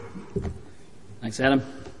Thanks, Adam.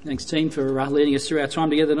 Thanks, team, for leading us through our time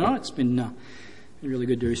together tonight. It's been really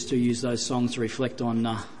good to use those songs to reflect on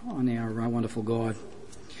our wonderful God.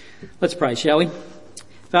 Let's pray, shall we?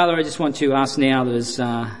 Father, I just want to ask now that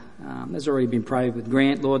as already been prayed with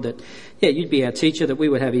Grant, Lord, that you'd be our teacher, that we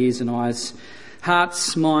would have ears and eyes,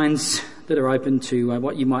 hearts, minds that are open to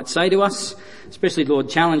what you might say to us. Especially, Lord,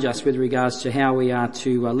 challenge us with regards to how we are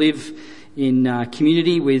to live in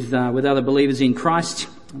community with other believers in Christ,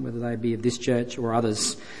 whether they be of this church or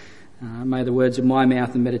others. May the words of my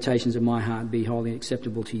mouth and meditations of my heart be wholly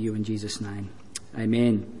acceptable to you in Jesus' name.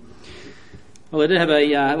 Amen. Well, I did have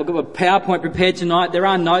I've got a PowerPoint prepared tonight. There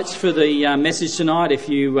are notes for the message tonight. If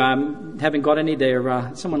you haven't got any,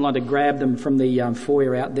 someone like to grab them from the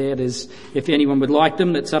foyer out there. If anyone would like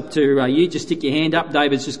them, it's up to you. Just stick your hand up.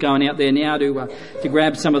 David's just going out there now to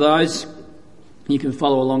grab some of those. You can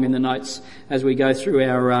follow along in the notes as we go through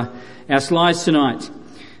our slides tonight.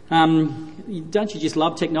 Don't you just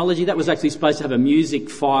love technology? That was actually supposed to have a music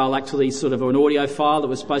file, actually sort of an audio file that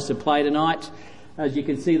was supposed to play tonight. As you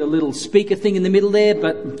can see, the little speaker thing in the middle there,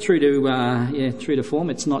 but true to form,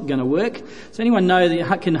 it's not going to work. Does anyone know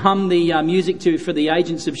that can hum the music for the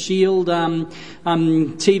Agents of S.H.I.E.L.D.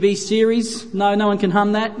 TV series? No one can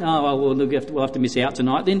hum that? Oh, well, we'll have to miss out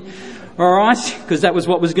tonight then. All right, because that was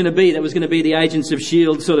what was going to be. That was going to be the Agents of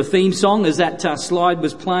S.H.I.E.L.D. sort of theme song as that slide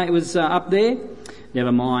was up there.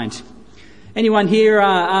 Never mind. Anyone here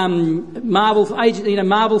Marvel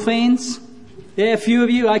fans? Yeah, a few of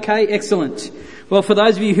you. Okay, excellent. Well, for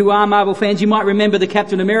those of you who are Marvel fans, you might remember the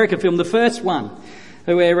Captain America film, the first one,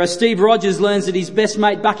 where Steve Rogers learns that his best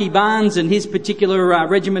mate Bucky Barnes and his particular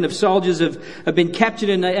regiment of soldiers have been captured,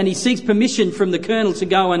 and he seeks permission from the colonel to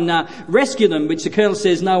go and rescue them, which the colonel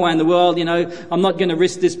says, no way in the world, I'm not going to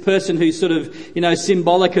risk this person who's sort of,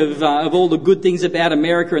 symbolic of all the good things about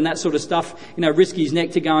America and that sort of stuff, risk his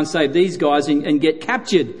neck to go and save these guys and get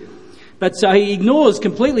captured. But so he ignores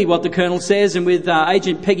completely what the colonel says, and with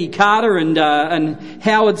Agent Peggy Carter and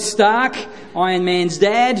Howard Stark, Iron Man's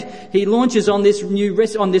dad, he launches on this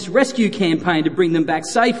rescue campaign to bring them back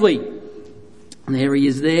safely. And there he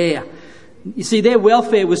is there. You see, their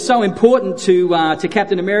welfare was so important to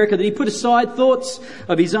Captain America that he put aside thoughts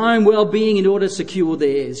of his own well-being in order to secure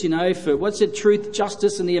theirs. For what's it, truth,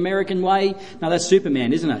 justice, and the American way? No, that's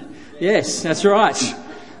Superman, isn't it? Yes, that's right.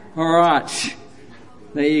 All right.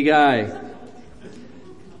 There you go.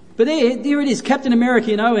 But there it is, Captain America,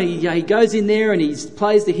 he goes in there and he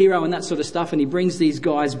plays the hero and that sort of stuff, and he brings these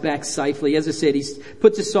guys back safely. As I said, he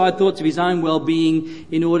puts aside thoughts of his own well-being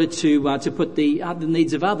in order to put the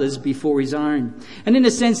needs of others before his own. And in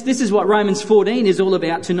a sense, this is what Romans 14 is all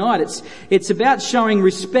about tonight. It's about showing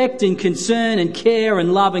respect and concern and care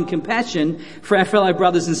and love and compassion for our fellow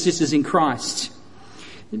brothers and sisters in Christ.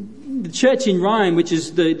 The church in Rome, which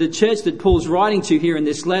is the church that Paul's writing to here in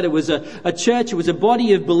this letter, was a church. It was a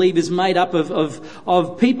body of believers made up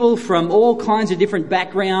of people from all kinds of different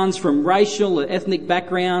backgrounds, from racial, ethnic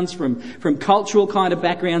backgrounds, from cultural kind of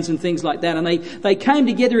backgrounds and things like that. And they came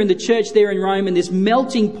together in the church there in Rome in this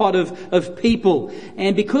melting pot of people.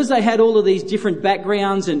 And because they had all of these different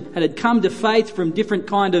backgrounds and had come to faith from different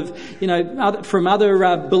kind of, from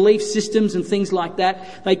other belief systems and things like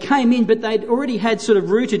that, they came in, but they'd already had sort of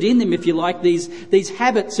rooted in them, if you like, these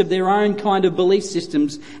habits of their own kind of belief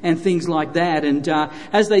systems and things like that. And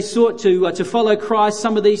as they sought to follow Christ,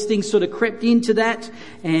 some of these things sort of crept into that,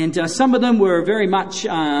 and some of them were very much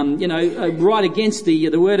right against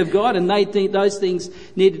the Word of God, and they think those things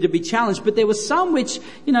needed to be challenged. But there were some which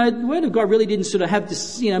the Word of God really didn't sort of have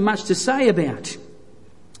much to say about.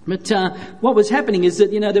 But what was happening is that,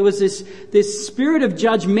 there was this spirit of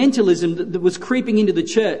judgmentalism that was creeping into the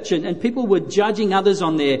church, and people were judging others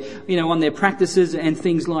on their practices and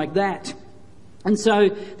things like that. And so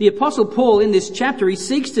the Apostle Paul in this chapter, he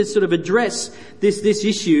seeks to sort of address this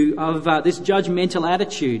issue of this judgmental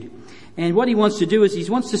attitude. And what he wants to do is he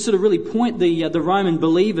wants to sort of really point the Roman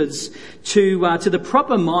believers to the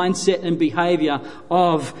proper mindset and behaviour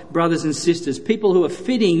of brothers and sisters, people who are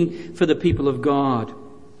fitting for the people of God.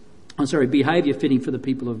 Behaviour fitting for the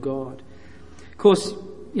people of God. Of course,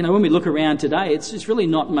 when we look around today, it's really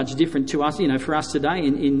not much different to us, for us today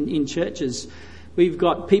in churches. We've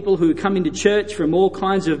got people who come into church from all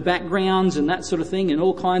kinds of backgrounds and that sort of thing, and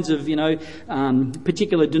all kinds of,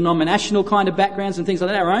 particular denominational kind of backgrounds and things like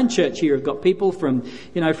that. Our own church here have got people from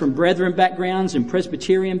Brethren backgrounds and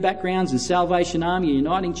Presbyterian backgrounds and Salvation Army,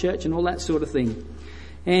 Uniting Church and all that sort of thing.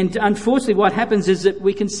 And unfortunately what happens is that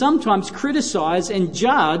we can sometimes criticise and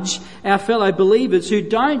judge our fellow believers who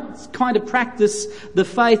don't kind of practice the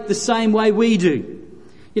faith the same way we do.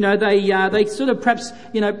 They sort of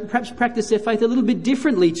perhaps practice their faith a little bit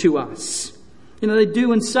differently to us. They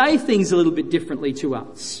do and say things a little bit differently to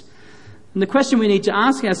us. And the question we need to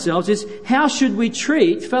ask ourselves is, how should we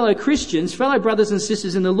treat fellow Christians, fellow brothers and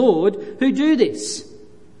sisters in the Lord who do this?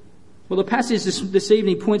 Well, the passage this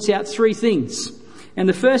evening points out three things. And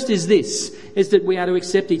the first is this, is that we are to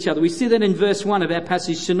accept each other. We see that in verse 1 of our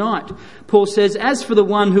passage tonight. Paul says, as for the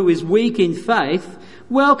one who is weak in faith,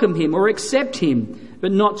 welcome him or accept him,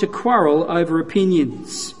 but not to quarrel over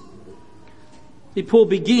opinions. Paul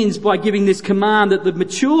begins by giving this command that the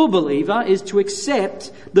mature believer is to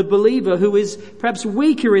accept the believer who is perhaps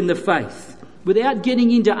weaker in the faith, without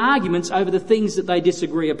getting into arguments over the things that they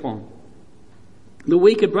disagree upon. The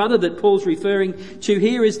weaker brother that Paul's referring to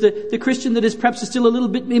here is the Christian that is perhaps still a little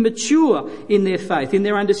bit immature in their faith, in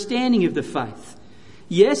their understanding of the faith.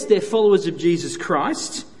 Yes, they're followers of Jesus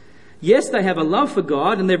Christ. Yes, they have a love for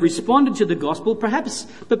God and they've responded to the gospel,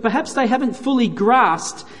 but perhaps they haven't fully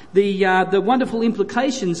grasped the wonderful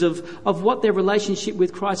implications of what their relationship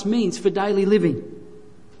with Christ means for daily living.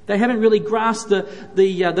 They haven't really grasped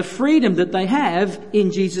the freedom that they have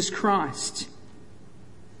in Jesus Christ.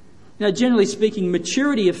 Now, generally speaking,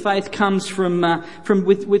 maturity of faith comes from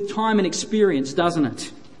with time and experience, doesn't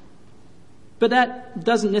it? But that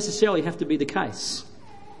doesn't necessarily have to be the case.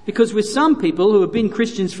 Because with some people who have been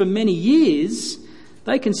Christians for many years,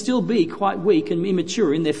 they can still be quite weak and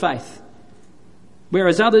immature in their faith.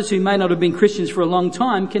 Whereas others who may not have been Christians for a long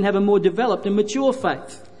time can have a more developed and mature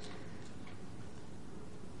faith.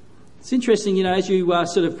 It's interesting, as you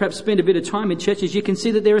sort of perhaps spend a bit of time in churches, you can see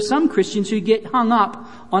that there are some Christians who get hung up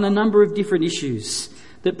on a number of different issues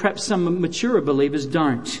that perhaps some mature believers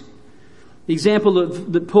don't. The example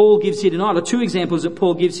that Paul gives here tonight, or two examples that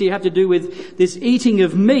Paul gives here, have to do with this eating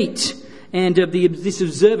of meat and of this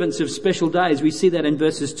observance of special days. We see that in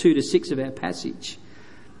verses 2 to 6 of our passage.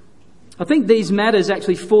 I think these matters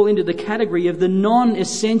actually fall into the category of the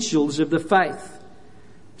non-essentials of the faith.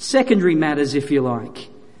 Secondary matters, if you like.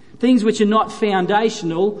 Things which are not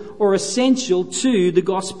foundational or essential to the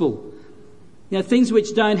gospel. Things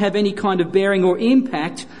which don't have any kind of bearing or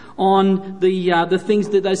impact on the things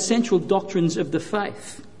that those central doctrines of the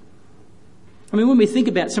faith. I mean, when we think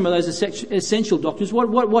about some of those essential doctrines,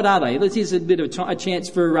 what are they? Here's a bit of a chance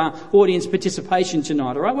for audience participation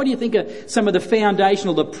tonight. All right, what do you think are some of the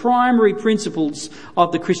foundational, the primary principles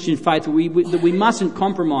of the Christian faith that we mustn't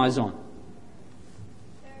compromise on?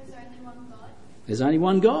 There is only one God. There's only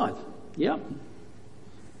one God. Yep.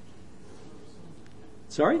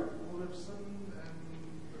 Sorry?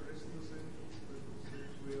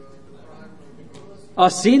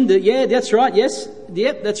 Sin, yeah, that's right, yes.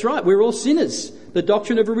 Yep, that's right. We're all sinners. The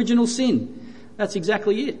doctrine of original sin. That's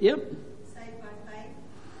exactly it, yep. Saved by faith.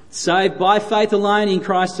 Saved by faith alone, in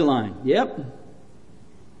Christ alone. Yep.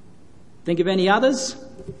 Think of any others?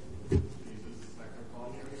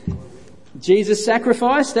 Jesus'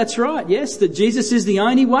 sacrifice, that's right, yes. That Jesus is the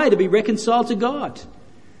only way to be reconciled to God.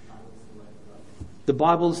 The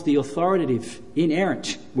Bible's the authoritative,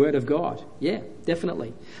 inerrant Word of God. Yeah,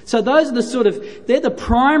 definitely. So those are they're the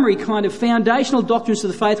primary kind of foundational doctrines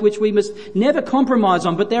of the faith which we must never compromise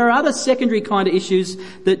on. But there are other secondary kind of issues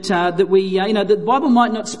that that the Bible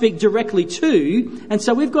might not speak directly to. And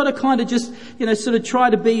so we've got to kind of just, try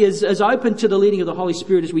to be as open to the leading of the Holy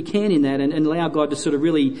Spirit as we can in that and allow God to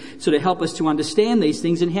really help us to understand these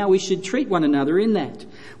things and how we should treat one another in that.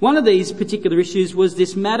 One of these particular issues was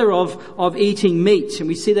this matter of eating meat. And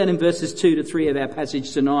we see that in verses 2 to 3 of our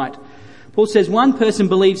passage tonight. Paul says, one person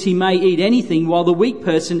believes he may eat anything while the weak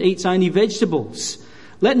person eats only vegetables.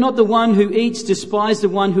 Let not the one who eats despise the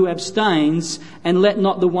one who abstains, and let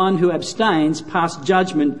not the one who abstains pass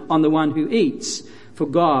judgment on the one who eats, for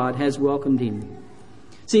God has welcomed him.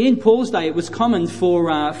 See, in Paul's day it was common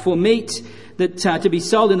for meat that to be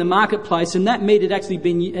sold in the marketplace, and that meat had actually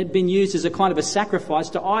been used as a kind of a sacrifice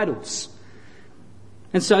to idols.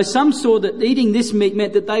 And so some saw that eating this meat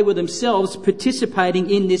meant that they were themselves participating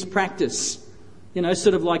in this practice.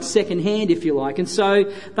 Sort of like second hand, if you like. And so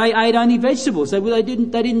they ate only vegetables. They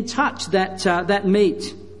didn't touch that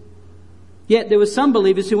meat. Yet there were some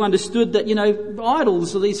believers who understood that,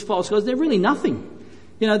 idols or these false gods, they're really nothing.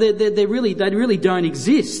 They really don't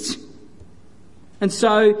exist. And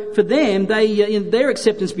so for them, their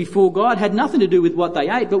acceptance before God had nothing to do with what they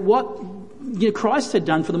ate, but what Christ had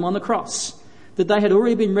done for them on the cross. That they had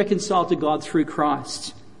already been reconciled to God through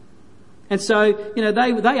Christ. And so,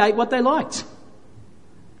 they ate what they liked.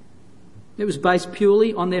 It was based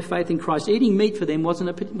purely on their faith in Christ. Eating meat for them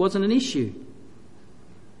wasn't an issue.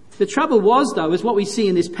 The trouble was, though, is what we see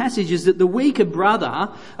in this passage is that the weaker brother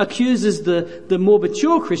accuses the more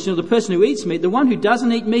mature Christian, or the person who eats meat. The one who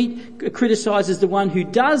doesn't eat meat criticises the one who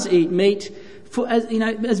does eat meat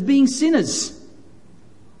as being sinners.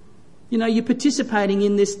 You're participating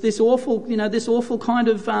in this awful kind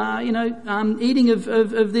of, eating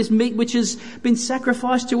of this meat which has been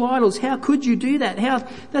sacrificed to idols. How could you do that?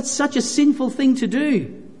 That's such a sinful thing to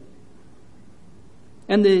do.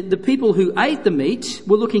 And the people who ate the meat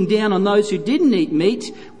were looking down on those who didn't eat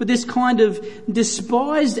meat with this kind of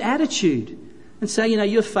despised attitude. And say,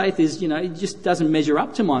 your faith is, it just doesn't measure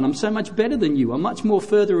up to mine. I'm so much better than you. I'm much more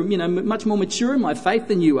much more mature in my faith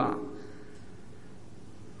than you are.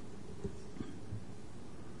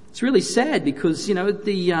 It's really sad because,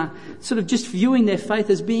 the sort of just viewing their faith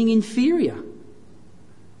as being inferior.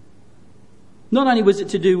 Not only was it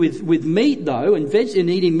to do with meat, though, and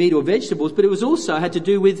eating meat or vegetables, but it was also had to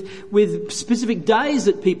do with specific days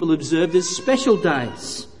that people observed as special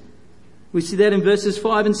days. We see that in verses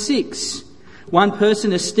 5 and 6. One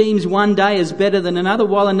person esteems one day as better than another,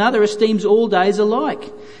 while another esteems all days alike.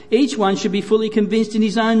 Each one should be fully convinced in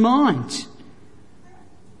his own mind.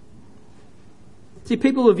 See,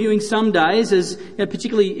 people were viewing some days as,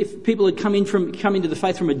 particularly if people had come into the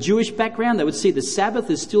faith from a Jewish background, they would see the Sabbath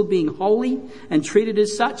as still being holy and treated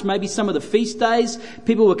as such. Maybe some of the feast days,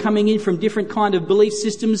 people were coming in from different kind of belief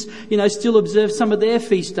systems, still observe some of their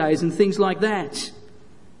feast days and things like that.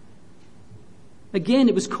 Again,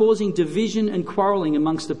 it was causing division and quarrelling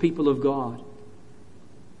amongst the people of God.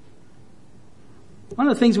 One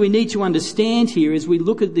of the things we need to understand here as we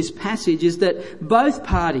look at this passage is that both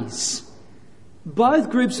parties, both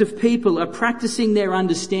groups of people are practicing their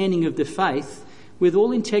understanding of the faith with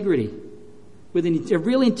all integrity, with a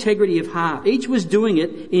real integrity of heart. Each was doing it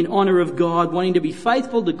in honour of God, wanting to be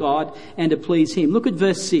faithful to God and to please Him. Look at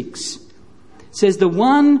verse 6. It says, the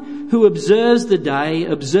one who observes the day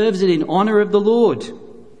observes it in honour of the Lord.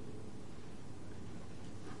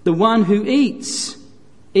 The one who eats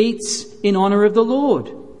in honour of the Lord,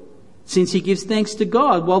 since he gives thanks to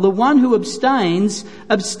God, while the one who abstains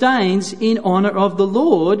in honour of the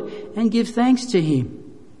Lord and gives thanks to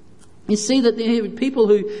Him. You see that there were people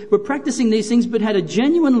who were practicing these things but had a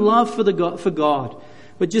genuine love for God,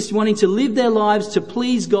 but just wanting to live their lives to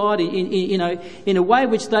please God in a way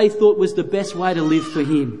which they thought was the best way to live for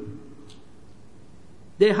Him.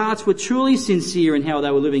 Their hearts were truly sincere in how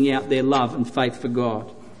they were living out their love and faith for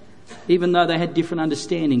God, even though they had different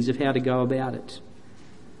understandings of how to go about it.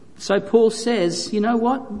 So Paul says, you know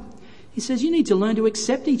what? He says, you need to learn to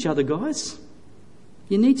accept each other, guys.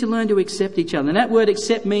 You need to learn to accept each other. And that word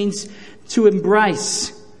accept means to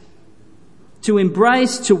embrace. To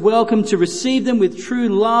embrace, to welcome, to receive them with true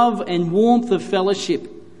love and warmth of fellowship.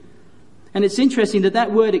 And it's interesting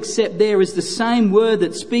that word accept there is the same word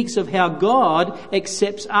that speaks of how God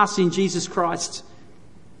accepts us in Jesus Christ.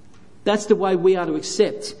 That's the way we are to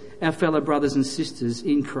accept our fellow brothers and sisters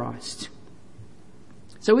in Christ.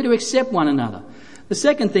 So we're to accept one another. The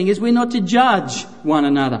second thing is we're not to judge one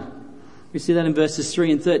another. We see that in verses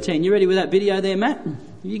 3 and 13. You ready with that video there, Matt?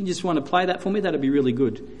 You can just want to play that for me. That'd be really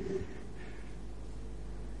good.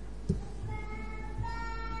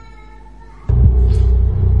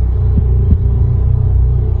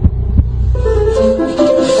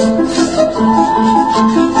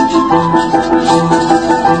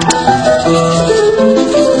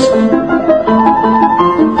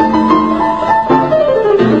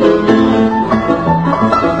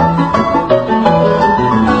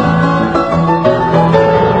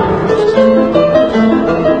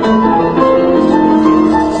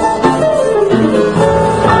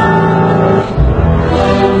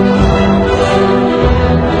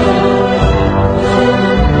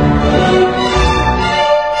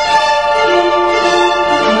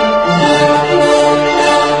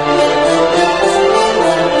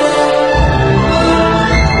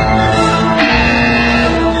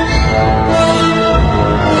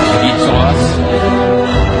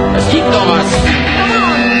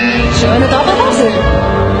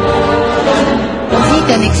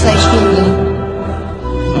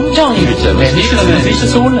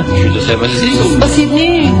 Was ist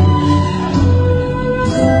nu?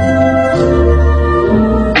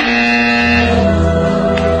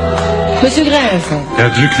 Monsieur Grève. Er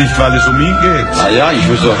hat Glück nicht, weil es um ihn geht. Ah ja, ich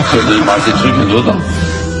muss auch mal sie drücken, oder?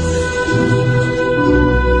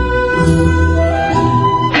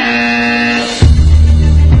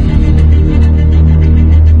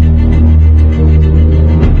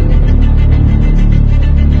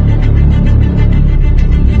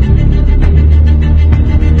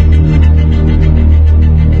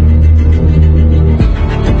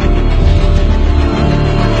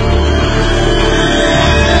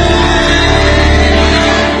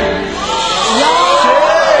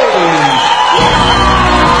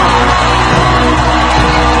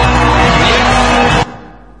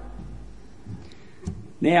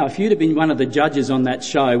 Now, if you'd have been one of the judges on that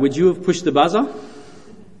show, would you have pushed the buzzer?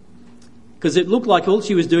 Because it looked like all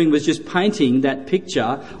she was doing was just painting that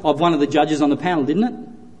picture of one of the judges on the panel, didn't it?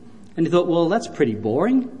 And you thought, well, that's pretty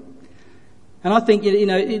boring. And I think,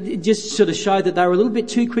 it just sort of showed that they were a little bit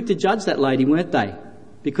too quick to judge that lady, weren't they?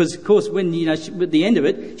 Because, of course, when, at the end of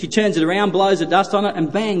it, she turns it around, blows the dust on it,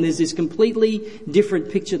 and bang, there's this completely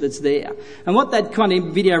different picture that's there. And what that kind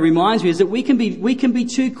of video reminds me is that we can be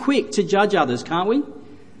too quick to judge others, can't we?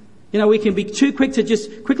 We can be too quick to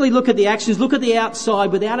just quickly look at the actions, look at the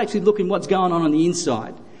outside without actually looking what's going on the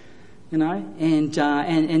inside.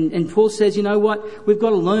 And Paul says, you know what? We've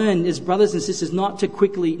got to learn as brothers and sisters not to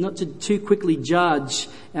too quickly judge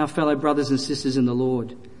our fellow brothers and sisters in the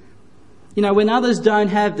Lord. When others don't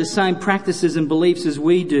have the same practices and beliefs as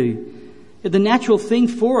we do, the natural thing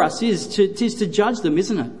for us is to judge them,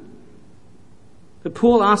 isn't it? But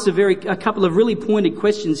Paul asks a couple of really pointed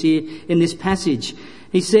questions here in this passage.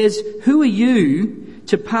 He says, who are you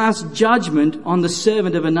to pass judgment on the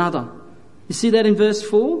servant of another? You see that in verse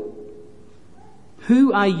 4?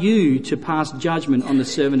 Who are you to pass judgment on the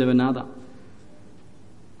servant of another?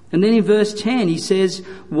 And then in verse 10 he says,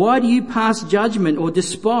 why do you pass judgment or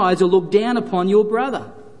despise or look down upon your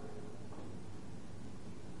brother?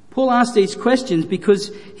 Paul asks these questions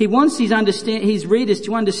because he wants his readers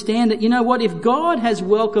to understand that, if God has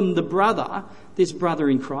welcomed this brother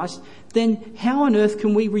in Christ, then how on earth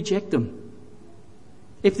can we reject them?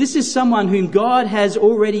 If this is someone whom God has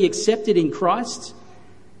already accepted in Christ,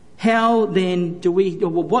 how then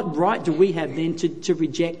what right do we have then to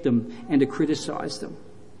reject them and to criticise them?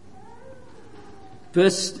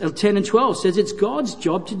 Verse 10 and 12 says it's God's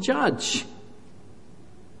job to judge.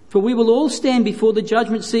 For we will all stand before the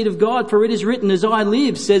judgment seat of God, for it is written, as I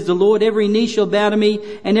live, says the Lord, every knee shall bow to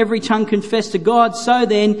me and every tongue confess to God. So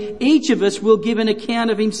then each of us will give an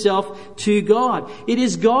account of himself to God. It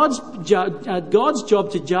is God's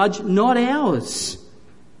job to judge, not ours.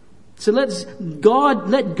 So let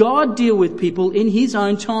God deal with people in his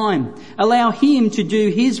own time. Allow him to do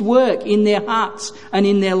his work in their hearts and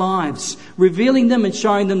in their lives, revealing them and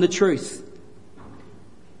showing them the truth.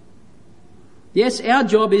 Yes, our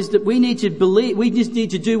job is that we just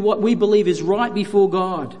need to do what we believe is right before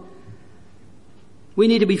God. We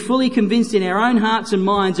need to be fully convinced in our own hearts and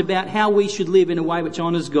minds about how we should live in a way which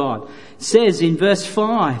honours God. It says in verse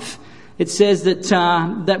 5, it says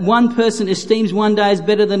that one person esteems one day as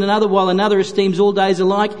better than another, while another esteems all days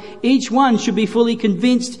alike. Each one should be fully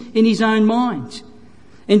convinced in his own mind.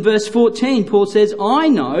 In verse 14, Paul says, I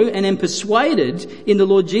know and am persuaded in the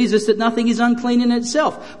Lord Jesus that nothing is unclean in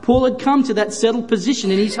itself. Paul had come to that settled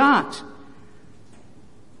position in his heart.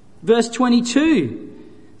 Verse 22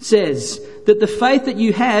 says that the faith that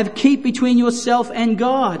you have, keep between yourself and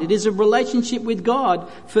God. It is a relationship with God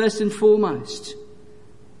first and foremost.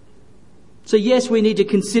 So yes, we need to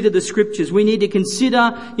consider the scriptures. We need to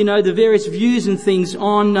consider, the various views and things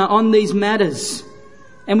on these matters.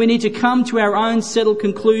 And we need to come to our own settled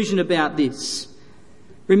conclusion about this.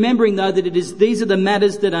 Remembering though that these are the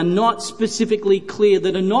matters that are not specifically clear,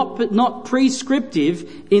 that are not prescriptive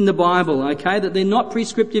in the Bible, okay? That they're not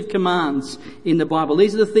prescriptive commands in the Bible.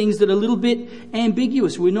 These are the things that are a little bit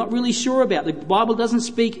ambiguous. We're not really sure about. The Bible doesn't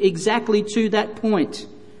speak exactly to that point.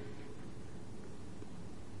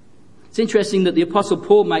 It's interesting that the Apostle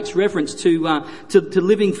Paul makes reference to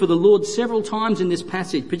living for the Lord several times in this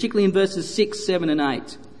passage, particularly in verses 6, 7 and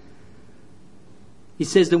 8. He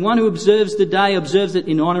says, the one who observes the day observes it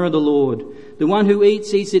in honour of the Lord. The one who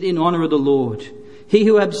eats it in honour of the Lord. He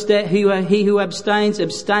who abstains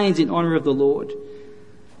in honour of the Lord.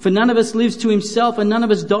 For none of us lives to himself and none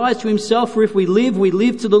of us dies to himself. For if we live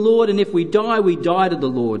to the Lord, and if we die to the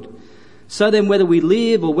Lord. So then whether we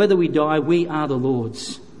live or whether we die, we are the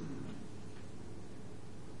Lord's.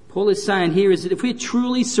 Paul is saying here is that if we're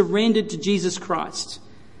truly surrendered to Jesus Christ,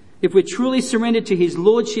 if we're truly surrendered to his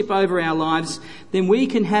lordship over our lives, then we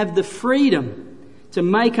can have the freedom to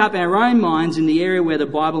make up our own minds in the area where the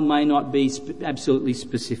Bible may not be absolutely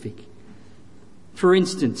specific. For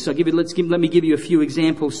instance, let me give you a few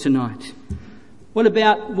examples tonight. What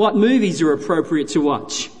about what movies are appropriate to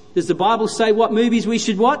watch? Does the Bible say what movies we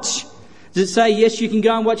should watch? Does it say, yes, you can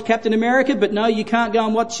go and watch Captain America, but no, you can't go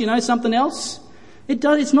and watch, something else?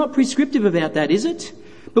 It's not prescriptive about that, is it?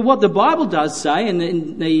 But what the Bible does say, and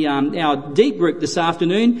in our deep group this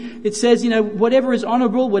afternoon, it says, whatever is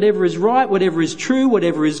honourable, whatever is right, whatever is true,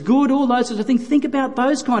 whatever is good, all those sorts of things. Think about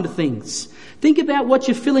those kind of things. Think about what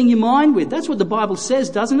you're filling your mind with. That's what the Bible says,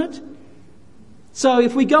 doesn't it? So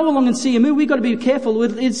if we go along and see a movie, we've got to be careful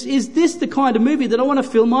with, is this the kind of movie that I want to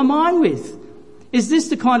fill my mind with? Is this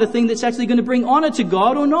the kind of thing that's actually going to bring honour to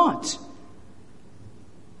God or not?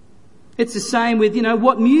 It's the same with,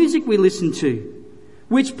 what music we listen to,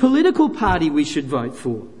 which political party we should vote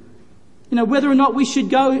for, whether or not we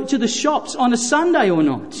should go to the shops on a Sunday or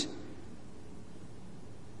not.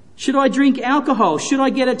 Should I drink alcohol? Should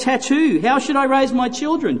I get a tattoo? How should I raise my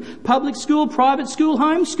children? Public school, private school,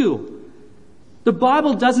 homeschool? The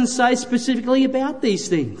Bible doesn't say specifically about these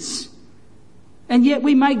things. And yet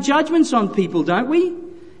we make judgments on people, don't we?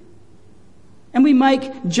 And we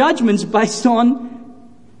make judgments based on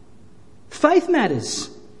faith matters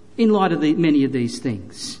in light of many of these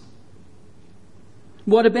things.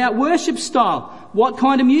 What about worship style? What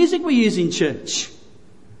kind of music we use in church?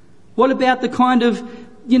 What about the kind of,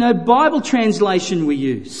 Bible translation we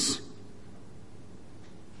use?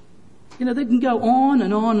 They can go on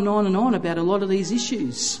and on and on and on about a lot of these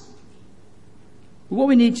issues. What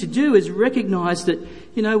we need to do is recognise that,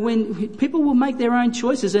 when people will make their own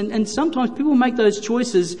choices, and sometimes people make those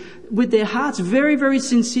choices with their hearts very, very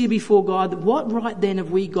sincere before God, what right then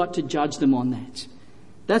have we got to judge them on that?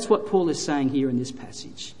 That's what Paul is saying here in this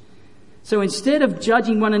passage. So instead of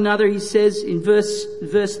judging one another, he says in verse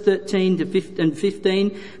 13 and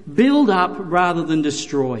 15, build up rather than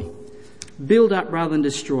destroy. Build up rather than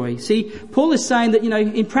destroy. See, Paul is saying that,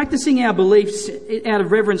 in practicing our beliefs out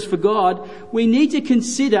of reverence for God, we need to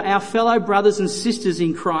consider our fellow brothers and sisters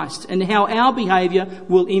in Christ and how our behaviour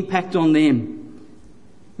will impact on them.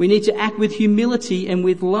 We need to act with humility and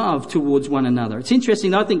with love towards one another. It's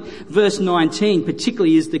interesting, I think verse 19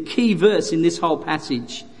 particularly is the key verse in this whole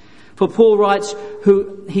passage. For Paul writes,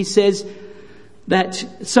 he says, that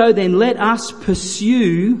so then let us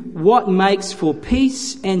pursue what makes for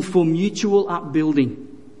peace and for mutual upbuilding.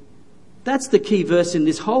 That's the key verse in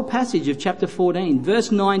this whole passage of chapter 14,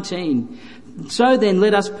 verse 19. So then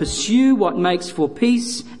let us pursue what makes for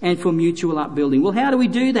peace and for mutual upbuilding. Well, how do we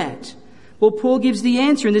do that? Well, Paul gives the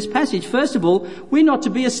answer in this passage. First of all, we're not to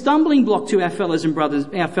be a stumbling block to our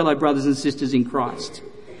fellow brothers and sisters in Christ.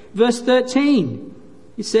 Verse 13.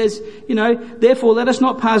 It says, therefore let us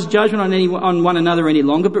not pass judgment on one another any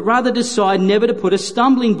longer, but rather decide never to put a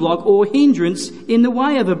stumbling block or hindrance in the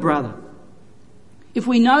way of a brother. If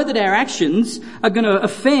we know that our actions are going to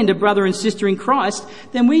offend a brother and sister in Christ,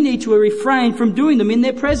 then we need to refrain from doing them in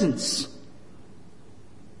their presence.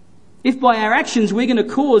 If by our actions we're going to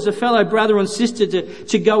cause a fellow brother and sister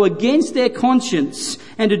to go against their conscience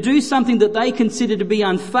and to do something that they consider to be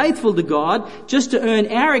unfaithful to God, just to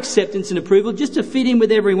earn our acceptance and approval, just to fit in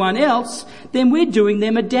with everyone else, then we're doing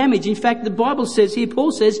them a damage. In fact, the Bible says here,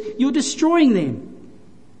 Paul says, you're destroying them.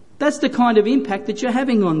 That's the kind of impact that you're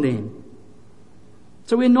having on them.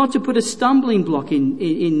 So we're not to put a stumbling block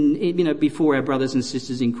in before our brothers and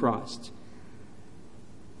sisters in Christ.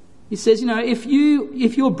 He says,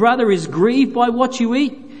 if your brother is grieved by what you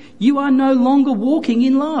eat, you are no longer walking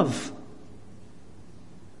in love.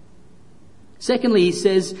 Secondly, he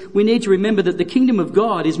says, we need to remember that the kingdom of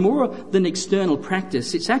God is more than external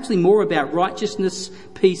practice. It's actually more about righteousness,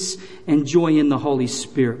 peace, and joy in the Holy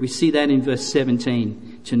Spirit. We see that in verse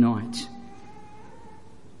 17 tonight.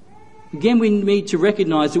 Again, we need to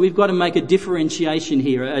recognise that we've got to make a differentiation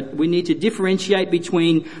here. We need to differentiate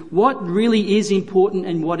between what really is important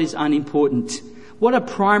and what is unimportant. What are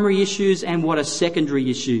primary issues and what are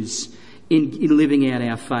secondary issues in living out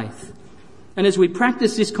our faith. And as we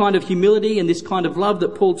practice this kind of humility and this kind of love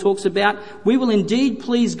that Paul talks about, we will indeed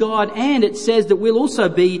please God, and it says that we'll also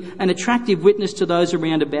be an attractive witness to those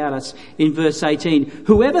around about us in verse 18.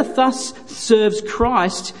 Whoever thus serves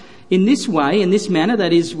Christ in this way, in this manner,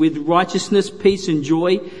 that is with righteousness, peace and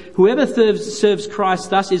joy, whoever serves Christ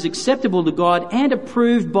thus is acceptable to God and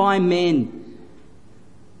approved by men.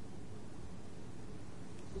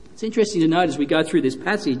 It's interesting to note as we go through this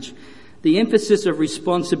passage, the emphasis of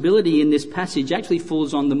responsibility in this passage actually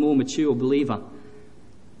falls on the more mature believer.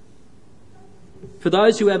 For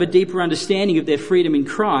those who have a deeper understanding of their freedom in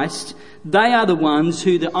Christ, they are the ones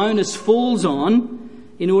who the onus falls on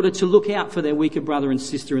in order to look out for their weaker brother and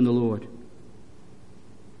sister in the Lord.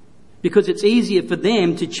 Because it's easier for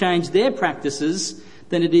them to change their practices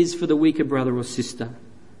than it is for the weaker brother or sister.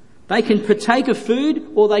 They can partake of food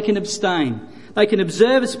or they can abstain. They can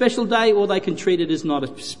observe a special day or they can treat it as not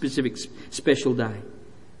a specific special day.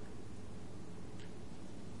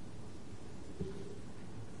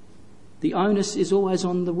 The onus is always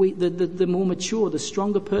on the more mature, the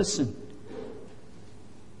stronger person.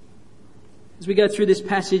 As we go through this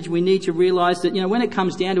passage, we need to realise that, when it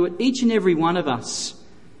comes down to it, each and every one of us,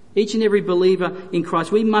 each and every believer in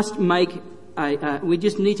Christ, we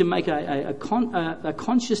just need to make a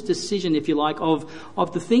conscious decision, if you like,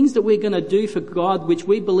 of the things that we're going to do for God, which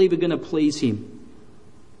we believe are going to please Him.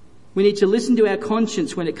 We need to listen to our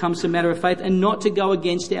conscience when it comes to a matter of faith and not to go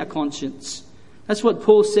against our conscience. That's what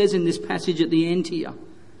Paul says in this passage at the end here.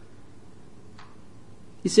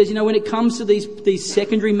 He says, when it comes to these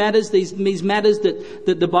secondary matters, these matters that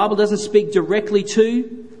the Bible doesn't speak directly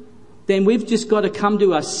to, then we've just got to come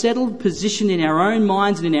to a settled position in our own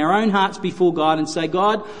minds and in our own hearts before God and say,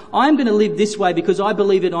 God, I'm going to live this way because I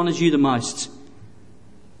believe it honours you the most.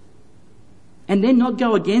 And then not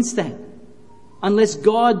go against that unless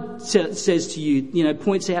God says to you,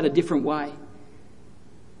 points out a different way.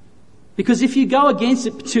 Because if you go against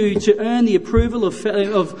it to earn the approval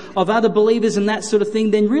of other believers and that sort of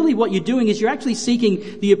thing, then really what you're doing is you're actually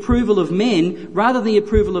seeking the approval of men rather than the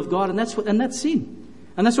approval of God, and that's sin.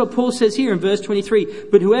 And that's what Paul says here in verse 23.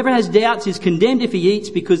 But whoever has doubts is condemned if he eats,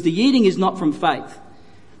 because the eating is not from faith.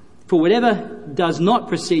 For whatever does not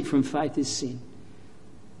proceed from faith is sin.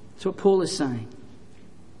 That's what Paul is saying.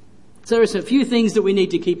 So there are a few things that we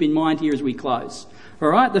need to keep in mind here as we close. All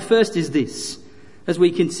right, the first is this. As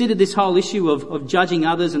we consider this whole issue of judging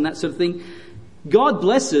others and that sort of thing, God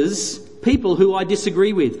blesses people who I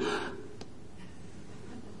disagree with.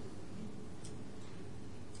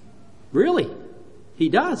 Really? He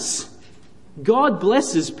does. God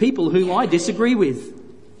blesses people who I disagree with.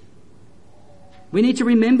 We need to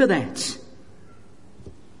remember that.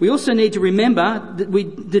 We also need to remember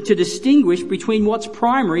that to distinguish between what's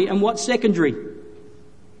primary and what's secondary.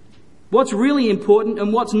 What's really important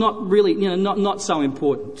and what's not really, not so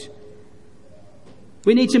important.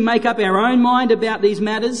 We need to make up our own mind about these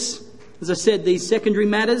matters, as I said, these secondary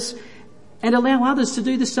matters, and allow others to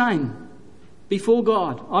do the same before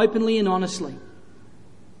God, openly and honestly.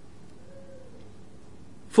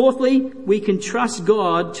 Fourthly, we can trust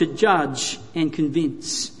God to judge and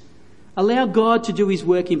convince. Allow God to do his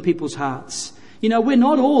work in people's hearts. We're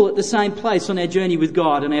not all at the same place on our journey with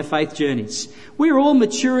God and our faith journeys. We're all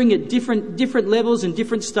maturing at different levels and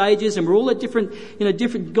different stages, and we're all at different.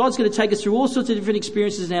 God's going to take us through all sorts of different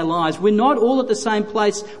experiences in our lives. We're not all at the same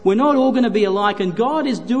place. We're not all going to be alike, and God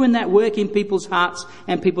is doing that work in people's hearts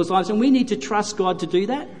and people's lives, and we need to trust God to do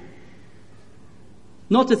that.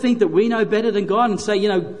 Not to think that we know better than God and say,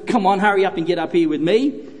 come on, hurry up and get up here with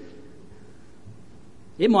me.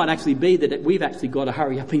 It might actually be that we've actually got to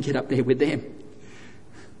hurry up and get up there with them.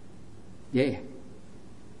 Yeah.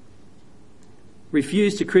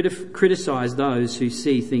 Refuse to criticise those who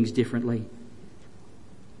see things differently.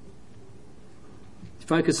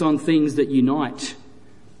 Focus on things that unite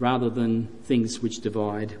rather than things which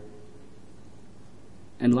divide.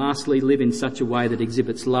 And lastly, live in such a way that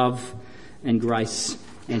exhibits love and grace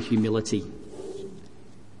and humility.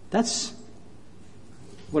 That's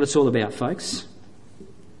what it's all about, folks.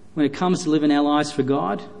 When it comes to living our lives for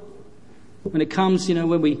God, when it comes,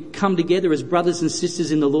 when we come together as brothers and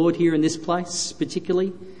sisters in the Lord here in this place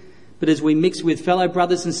particularly, but as we mix with fellow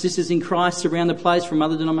brothers and sisters in Christ around the place from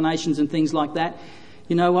other denominations and things like that,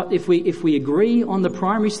 you know what, if we agree on the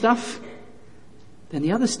primary stuff, then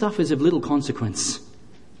the other stuff is of little consequence.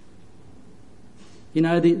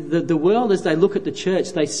 The world, as they look at the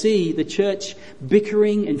church, they see the church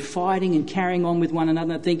bickering and fighting and carrying on with one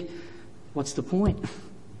another, and they think, what's the point?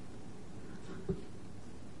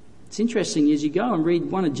 It's interesting as you go and read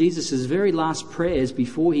one of Jesus' very last prayers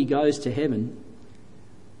before he goes to heaven,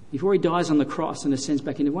 before he dies on the cross and ascends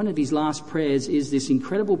back into, one of his last prayers is this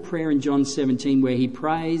incredible prayer in John 17 where he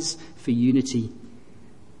prays for unity,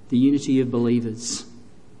 the unity of believers.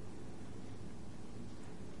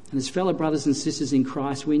 And as fellow brothers and sisters in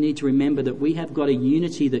Christ, we need to remember that we have got a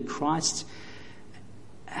unity that Christ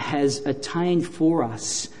has attained for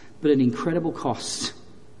us, but at an incredible cost.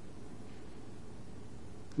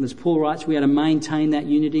 And as Paul writes, we are to maintain that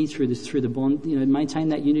unity through the bond, maintain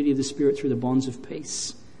that unity of the Spirit through the bonds of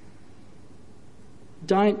peace.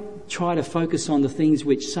 Don't try to focus on the things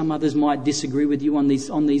which some others might disagree with you on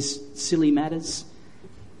these silly matters.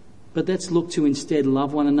 But let's look to instead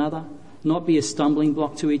love one another, not be a stumbling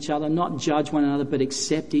block to each other, not judge one another, but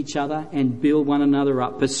accept each other and build one another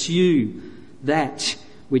up. Pursue that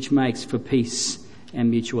which makes for peace and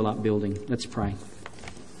mutual upbuilding. Let's pray.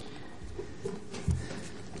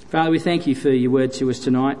 Father, we thank you for your word to us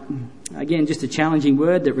tonight. Again, just a challenging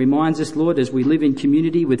word that reminds us, Lord, as we live in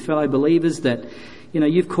community with fellow believers, that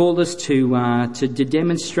you've called us to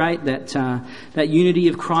demonstrate that unity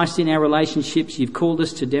of Christ in our relationships. You've called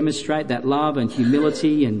us to demonstrate that love and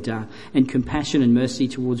humility and compassion and mercy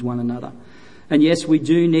towards one another. And yes, we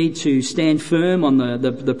do need to stand firm on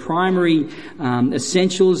the primary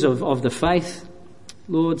essentials of the faith,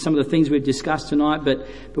 Lord, some of the things we've discussed tonight, but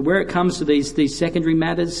where it comes to these secondary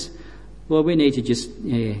matters, Lord, we need to just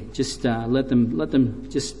let them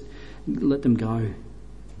go.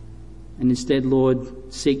 and instead,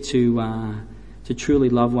 Lord, seek to truly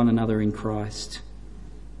love one another in Christ,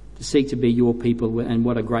 to seek to be your people, and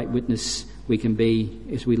what a great witness we can be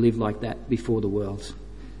as we live like that before the world.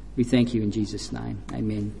 We thank you in Jesus' name.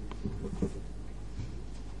 Amen.